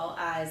 as well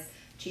as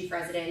chief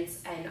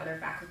residents and other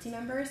faculty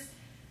members.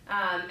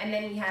 And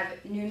then we have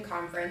noon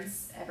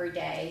conference every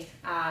day.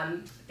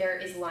 There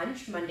is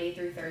lunch Monday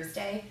through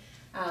Thursday,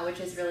 which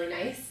is really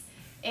nice.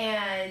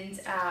 And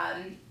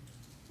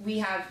we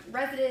have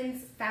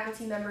residents,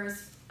 faculty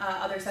members,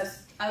 other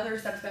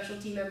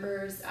subspecialty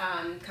members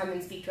come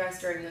and speak to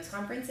us during those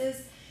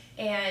conferences.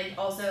 And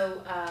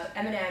also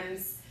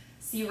M&Ms,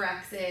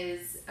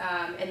 C-Rexes,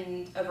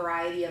 and a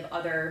variety of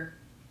other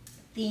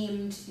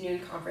themed noon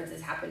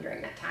conferences happen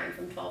during that time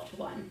from 12 to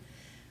 1.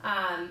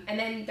 And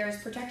then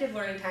there's protective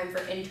learning time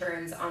for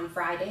interns on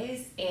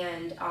Fridays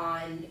and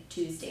on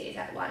Tuesdays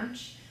at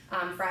lunch.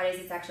 Fridays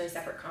it's actually a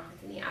separate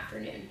conference in the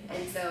afternoon.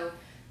 And so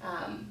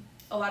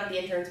a lot of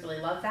the interns really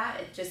love that.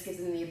 It just gives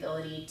them the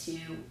ability to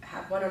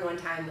have one-on-one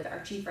time with our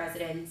chief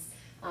residents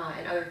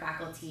and other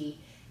faculty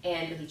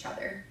and with each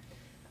other.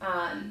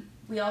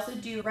 We also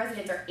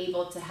residents are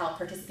able to help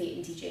participate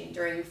in teaching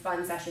during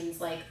fun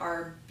sessions like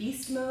our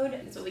Beast Mode,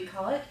 that's what we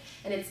call it,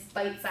 and it's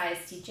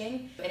bite-sized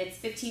teaching, and it's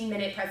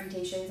 15-minute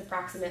presentations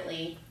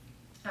approximately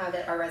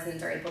that our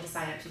residents are able to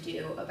sign up to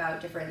do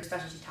about different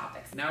specialty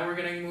topics. Now we're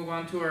going to move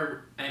on to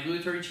our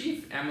ambulatory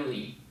chief,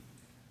 Emily.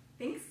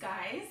 Thanks,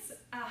 guys.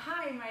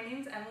 Hi, my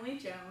name's Emily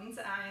Jones.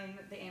 I'm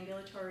the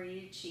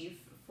ambulatory chief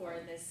for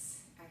this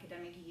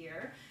academic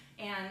year.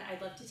 And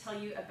I'd love to tell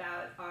you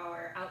about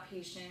our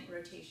outpatient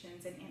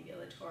rotations and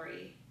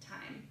ambulatory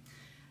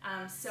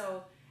time.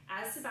 So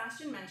as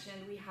Sebastian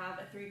mentioned, we have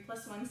a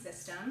 3+1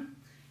 system,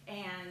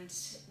 and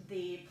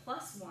the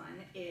 +1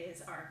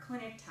 is our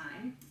clinic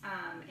time,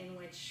 in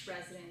which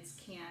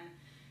residents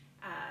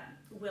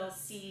will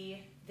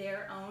see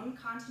their own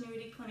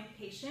continuity clinic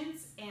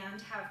patients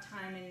and have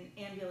time in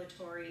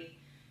ambulatory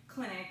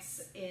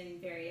clinics in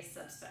various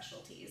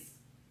subspecialties.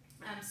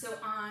 So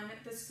on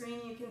the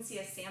screen you can see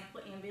a sample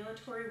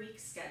ambulatory week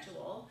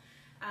schedule.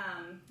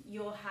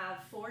 You'll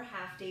have 4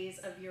 half days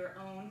of your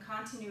own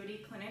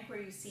continuity clinic where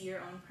you see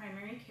your own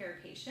primary care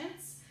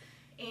patients,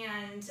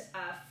 and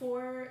 3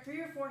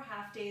 or 4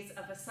 half days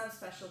of a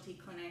subspecialty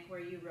clinic where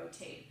you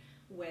rotate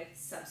with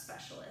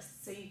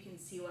subspecialists, so you can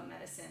see what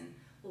medicine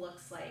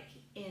looks like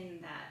in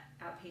that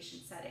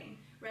outpatient setting.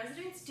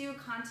 Residents do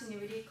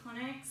continuity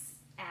clinics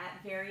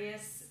at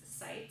various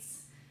sites.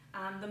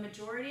 The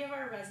majority of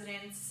our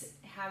residents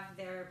have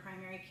their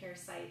primary care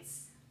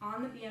sites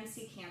on the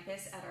BMC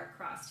campus at our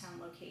Crosstown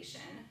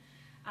location.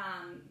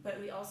 But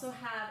we also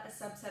have a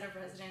subset of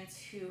residents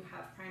who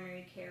have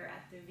primary care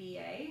at the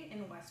VA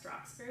in West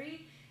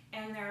Roxbury,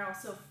 and there are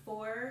also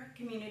 4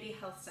 community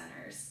health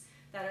centers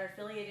that are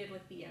affiliated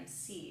with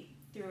BMC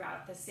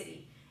throughout the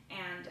city,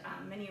 and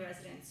many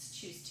residents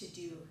choose to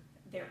do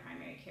their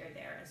primary care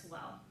there as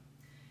well.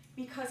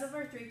 Because of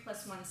our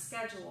 3+1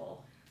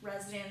 schedule,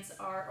 residents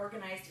are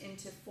organized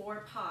into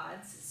 4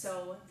 pods,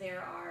 so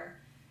there are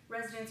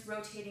residents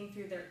rotating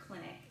through their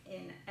clinic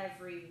in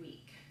every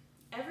week.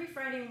 Every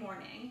Friday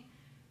morning,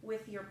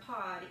 with your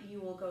pod,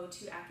 you will go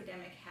to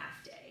academic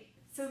half day.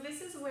 So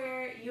this is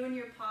where you and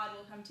your pod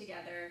will come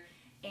together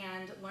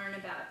and learn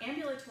about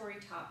ambulatory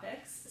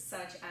topics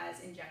such as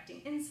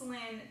injecting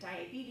insulin,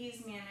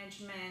 diabetes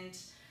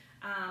management,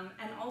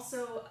 and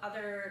also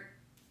other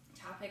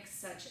topics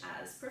such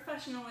as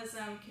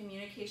professionalism,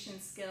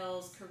 communication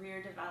skills,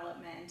 career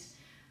development.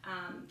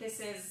 This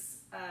is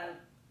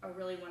a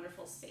really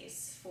wonderful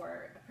space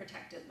for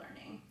protected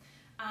learning.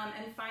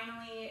 And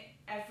finally,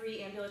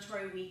 every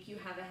ambulatory week you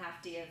have a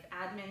half day of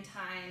admin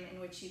time in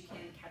which you can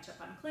catch up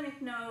on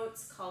clinic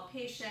notes, call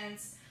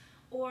patients,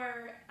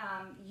 or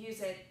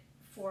use it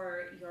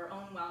for your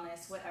own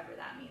wellness, whatever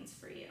that means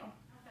for you.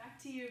 Back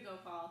to you,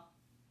 Gopal.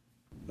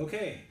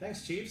 Okay,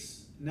 thanks,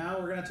 Chiefs. Now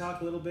we're going to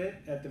talk a little bit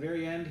at the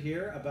very end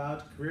here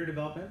about career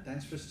development.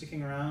 Thanks for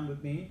sticking around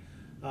with me.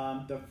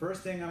 The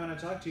first thing I'm going to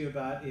talk to you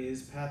about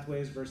is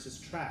pathways versus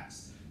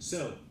tracks.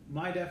 So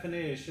my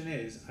definition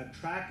is a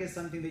track is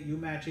something that you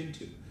match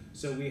into.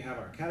 So we have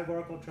our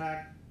categorical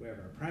track, we have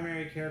our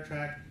primary care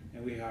track,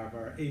 and we have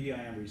our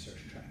AVIM research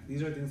track.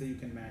 These are things that you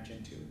can match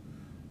into.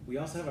 We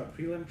also have a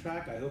prelim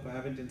track. I hope I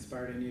haven't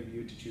inspired any of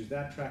you to choose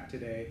that track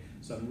today,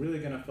 so I'm really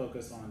going to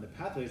focus on the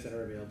pathways that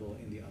are available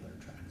in the other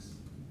tracks.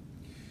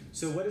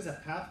 So what is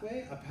a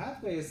pathway? A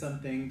pathway is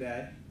something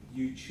that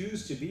you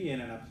choose to be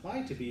in and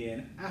apply to be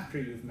in after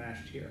you've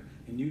matched here.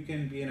 And you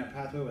can be in a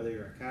pathway whether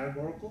you're a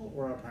categorical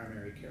or a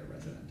primary care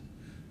resident.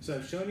 So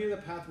I've shown you the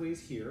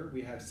pathways here.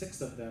 We have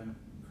 6 of them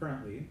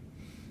currently.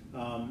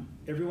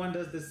 Everyone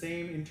does the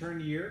same intern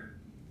year.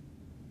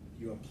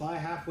 You apply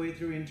halfway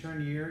through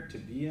intern year to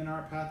be in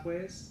our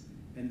pathways,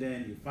 and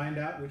then you find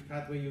out which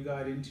pathway you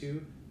got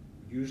into,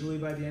 usually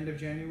by the end of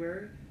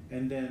January,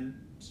 and then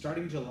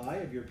starting July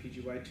of your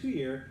PGY2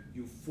 year,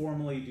 you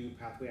formally do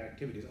pathway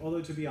activities.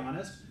 Although to be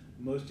honest,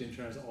 most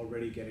interns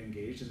already get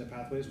engaged in the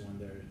pathways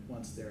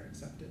once they're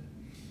accepted.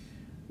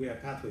 We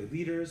have pathway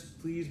leaders.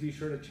 Please be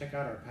sure to check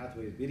out our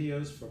pathway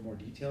videos for more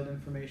detailed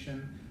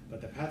information. But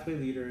the pathway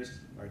leaders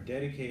are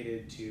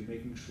dedicated to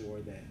making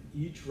sure that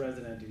each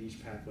resident in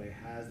each pathway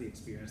has the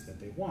experience that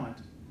they want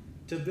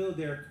to build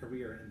their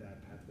career in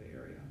that pathway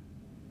area.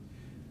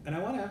 And I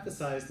want to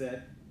emphasize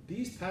that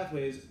these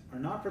pathways are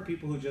not for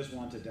people who just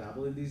want to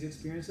dabble in these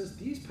experiences.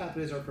 These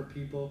pathways are for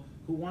people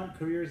who want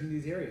careers in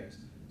these areas.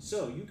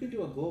 So you can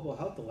do a global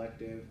health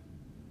elective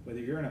whether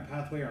you're in a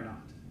pathway or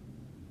not.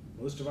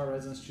 Most of our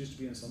residents choose to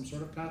be in some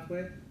sort of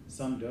pathway,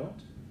 some don't.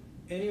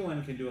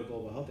 Anyone can do a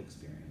global health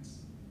experience.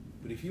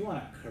 But if you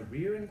want a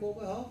career in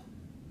global health,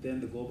 then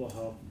the global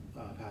health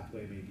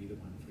pathway may be the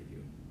one for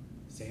you.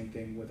 Same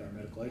thing with our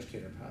medical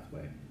educator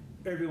pathway.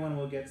 Everyone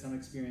will get some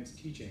experience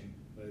teaching,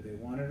 whether they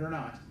want it or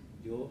not.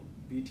 You'll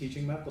be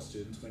teaching medical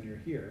students when you're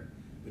here.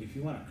 But if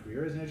you want a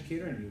career as an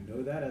educator and you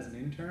know that as an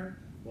intern,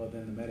 well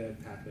then the med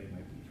ed pathway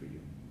might be for you.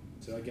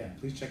 So again,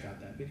 please check out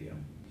that video.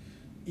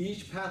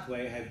 Each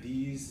pathway have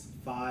these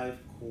 5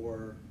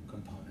 core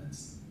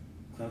components: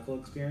 clinical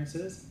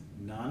experiences,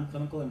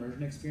 non-clinical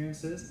immersion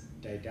experiences,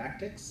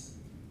 didactics,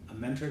 a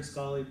mentored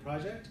scholarly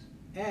project,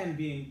 and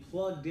being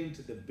plugged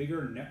into the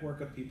bigger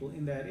network of people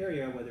in that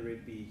area, whether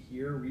it be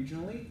here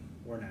regionally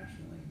or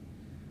nationally.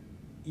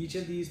 Each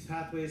of these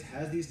pathways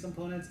has these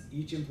components,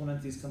 each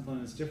implements these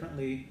components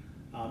differently,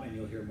 and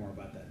you'll hear more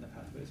about that in the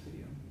pathways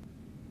video.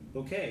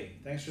 Okay,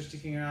 thanks for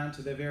sticking around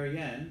to the very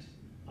end.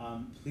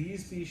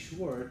 Please be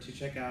sure to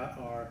check out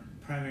our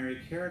primary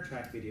care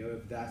track video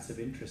if that's of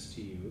interest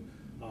to you.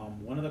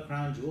 One of the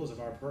crown jewels of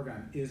our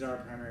program is our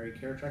primary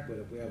care track.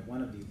 We have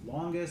one of the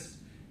longest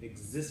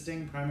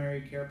existing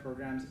primary care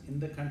programs in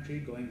the country,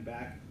 going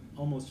back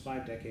almost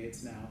 5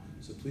 decades now.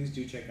 So please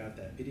do check out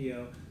that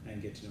video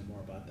and get to know more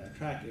about that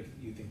track if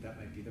you think that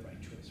might be the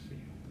right choice for you.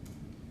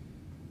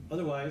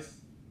 Otherwise,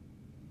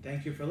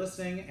 thank you for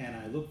listening, and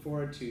I look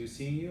forward to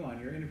seeing you on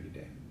your interview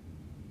day.